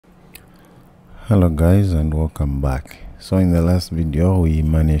Hello guys, and welcome back. So in the last video we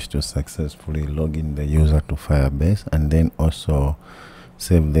managed to successfully log in the user to Firebase and then also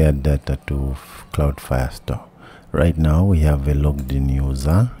save their data to Cloud Firestore. Right now we have a logged in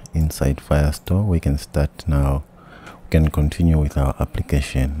user inside Firestore. We can start now. We can continue with our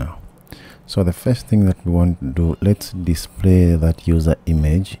application now. So the first thing that we want to do, let's display that user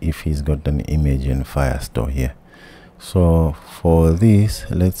image if he's got an image in Firestore here. So for this,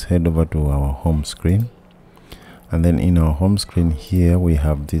 let's head over to our home screen, and then in our home screen here we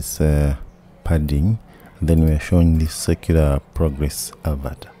have this padding, and then we are showing this circular progress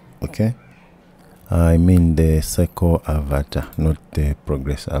avatar. Okay, I mean the circle avatar, not the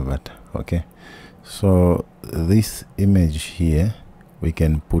progress avatar. Okay, so this image here we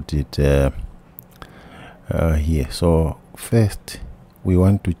can put it here. So first we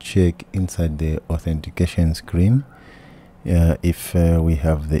want to check inside the authentication screen if we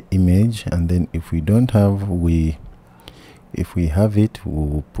have the image, and then if we don't have, if we have it, we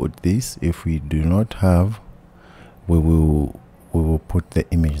will put this. If we do not have, we will put the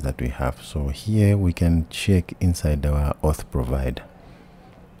image that we have. So here we can check inside our auth provider.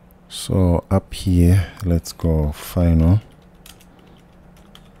 So up here, let's go final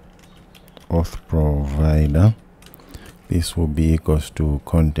auth provider. This will be equals to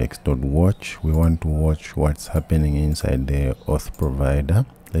context.watch. We want to watch what's happening inside the auth provider.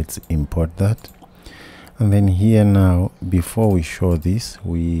 Let's import that. And then here now, before we show this,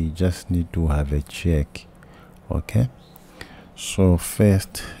 we just need to have a check. Okay. So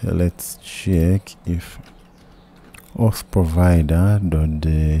first, let's check if auth provider dot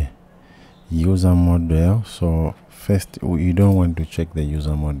the user model. So first, we don't want to check the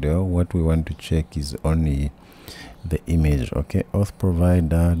user model. What we want to check is only the image. Okay, auth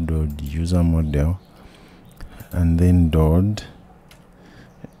provider dot user model, and then dot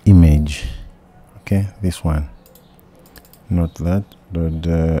image. Okay, this one, not that,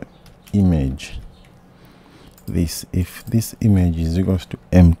 dot image. This, if this image is equals to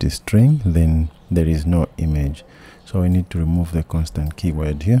empty string, then there is no image, so we need to remove the constant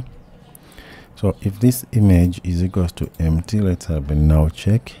keyword here. So if this image is equals to empty, let's have a now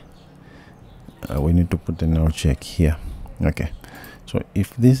check. We need to put a now check here. Okay, so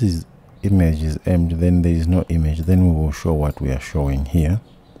if this is image is empty, then there is no image, then we will show what we are showing here,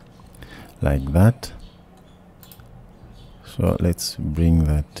 like that. So let's bring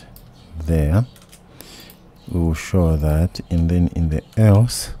that there. We will show that, and then in the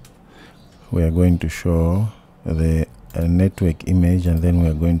else we are going to show the network image, and then we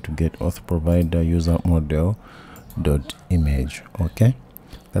are going to get auth provider user model dot image. Okay,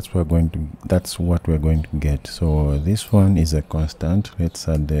 that's what we're going to get. So this one is a constant. Let's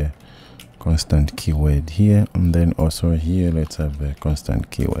add the constant keyword here, and then also here let's have the constant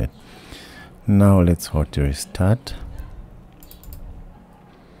keyword. Now let's hot restart.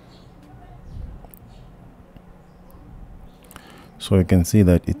 So you can see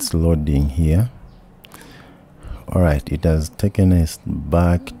that it's loading here. All right, it has taken us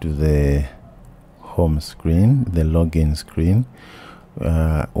back to the home screen, the login screen.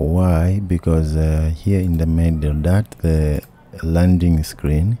 Why? Because here in the middle, that the landing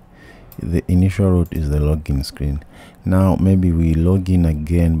screen, the initial route is the login screen. Now maybe we log in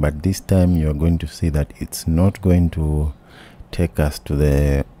again, but this time you're going to see that it's not going to take us to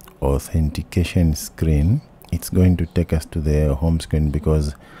the authentication screen. It's going to take us to the home screen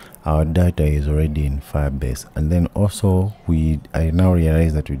because our data is already in Firebase. And then also I now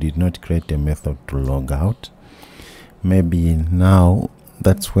realize that we did not create a method to log out. Maybe now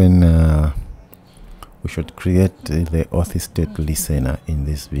that's when we should create the auth state listener in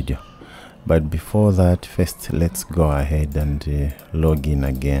this video. But before that, first let's go ahead and log in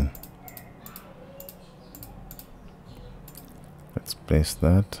again. Let's place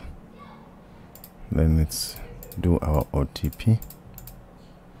that. Then let's do our OTP.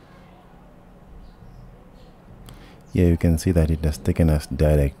 Here you can see that it has taken us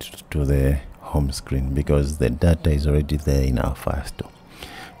direct to the home screen because the data is already there in our Firestore.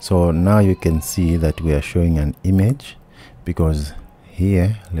 So now you can see that we are showing an image because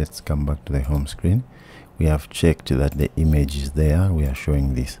here, let's come back to the home screen. We have checked that the image is there. We are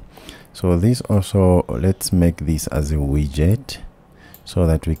showing this. So this also, let's make this as a widget so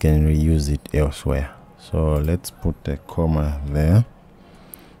that we can reuse it elsewhere. So let's put a comma there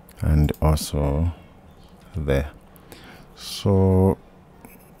and also there. So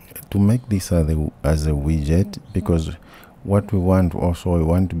to make this as a widget, because what we want also, we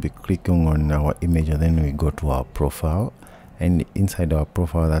want to be clicking on our image, and then we go to our profile, and inside our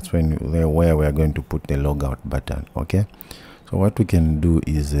profile, that's where we are going to put the logout button. Okay, So what we can do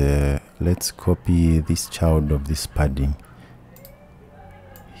is let's copy this child of this padding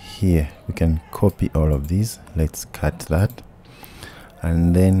here. We can copy all of these. Let's cut that,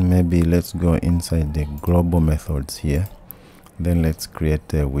 and then maybe let's go inside the global methods here. Then let's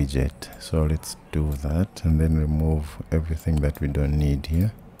create a widget. So let's do that, and then remove everything that we don't need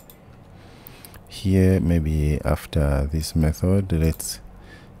here. Here, maybe after this method, let's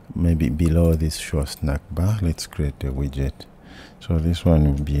maybe below this show snack bar, let's create a widget. So this one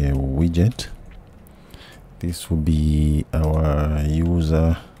will be a widget. This will be our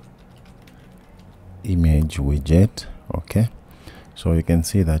user image widget. Okay, so you can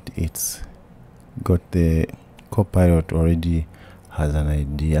see that it's got the Copilot already has an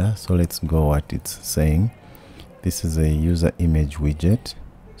idea. So let's go what it's saying. This is a user image widget.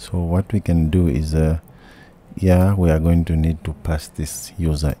 So what we can do is yeah, we are going to need to pass this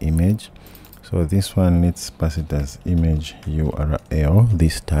user image. So this one, let's pass it as image URL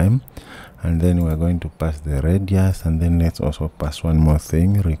this time, and then we're going to pass the radius, and then let's also pass one more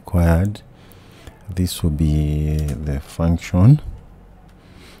thing required. This will be the function,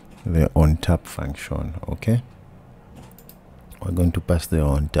 the on tap function. Okay, we're going to pass the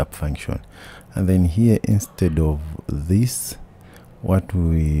on tap function, and then here instead of this, what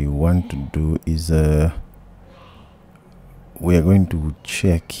we want to do is we are going to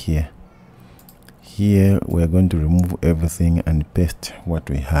check here. Here we are going to remove everything and paste what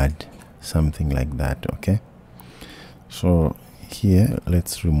we had, something like that. Okay, so here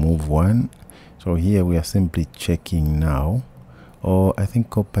let's remove one. So here we are simply checking now, or I think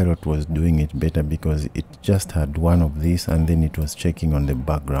Copilot was doing it better because it just had one of these and then it was checking on the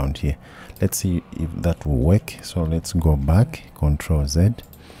background here. Let's see if that will work. So let's go back, Control Z.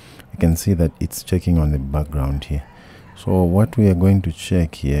 You can see that it's checking on the background here. So what we are going to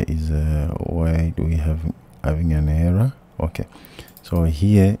check here is why do we having an error? Okay, so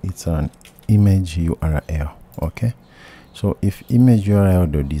here it's an image URL. Okay, so if image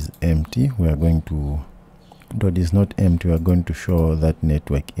URL dot is empty, we are going to dot is not empty, we are going to show that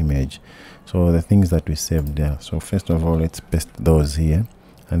network image. So the things that we saved there. So first of all, let's paste those here,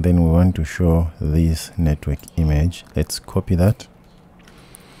 and then we want to show this network image. Let's copy that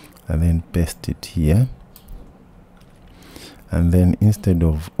and then paste it here. And then instead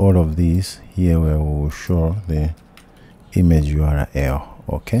of all of these here, we will show the image URL.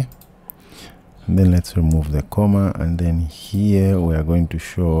 Okay, and then let's remove the comma, and then here we are going to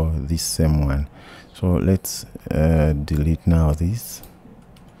show this same one. So let's delete now this,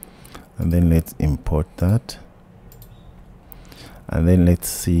 and then let's import that, and then let's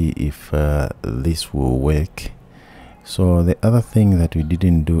see if this will work. So the other thing that we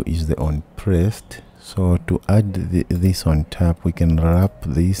didn't do is the on pressed. So to add this on top, we can wrap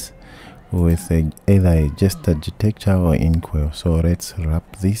this with either a gesture detector or inkwell. So let's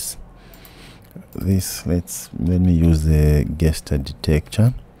wrap this. Let me use the gesture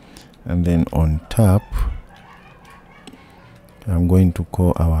detector, and then on top, I'm going to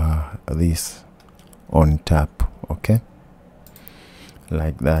call our this on top. Okay,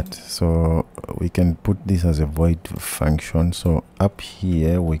 like that. So we can put this as a void function. So up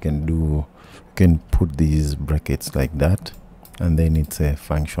here we can put these brackets like that, and then it's a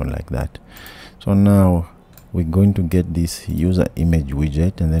function like that. So now we're going to get this user image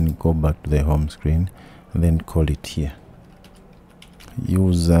widget, and then go back to the home screen, and then call it here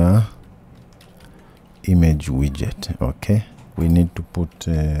user image widget. Okay, we need to put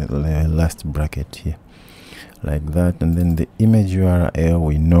the last bracket here like that, and then the image URL,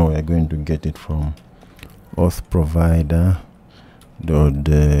 we know we're going to get it from auth provider dot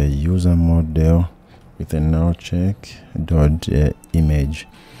user model with a null check dot image,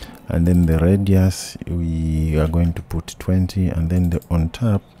 and then the radius we are going to put 20, and then the on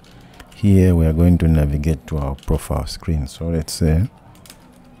top here we are going to navigate to our profile screen. So let's say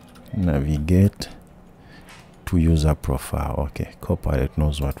navigate to user profile. Okay, Copilot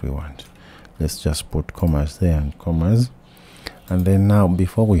knows what we want. Let's just put commas there and commas, and then now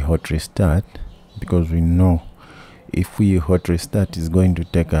before we hot restart, because we know if we hot restart is going to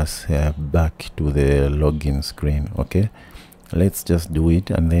take us back to the login screen. Okay, let's just do it,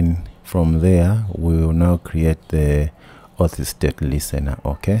 and then from there we will now create the auth state listener.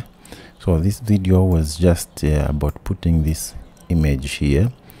 Okay, so this video was just about putting this image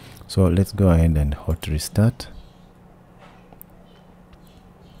here. So let's go ahead and hot restart.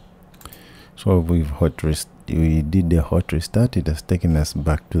 So we did the hot restart. It has taken us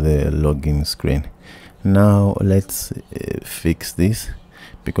back to the login screen. Now let's fix this.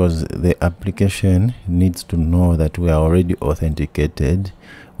 because the application needs to know that we are already authenticated.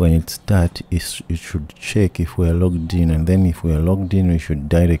 When it starts, it should check if we are logged in, and then if we are logged in, we should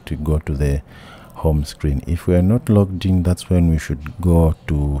directly go to the home screen. If we are not logged in, that's when we should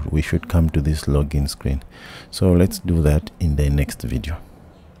come to this login screen. So let's do that in the next video.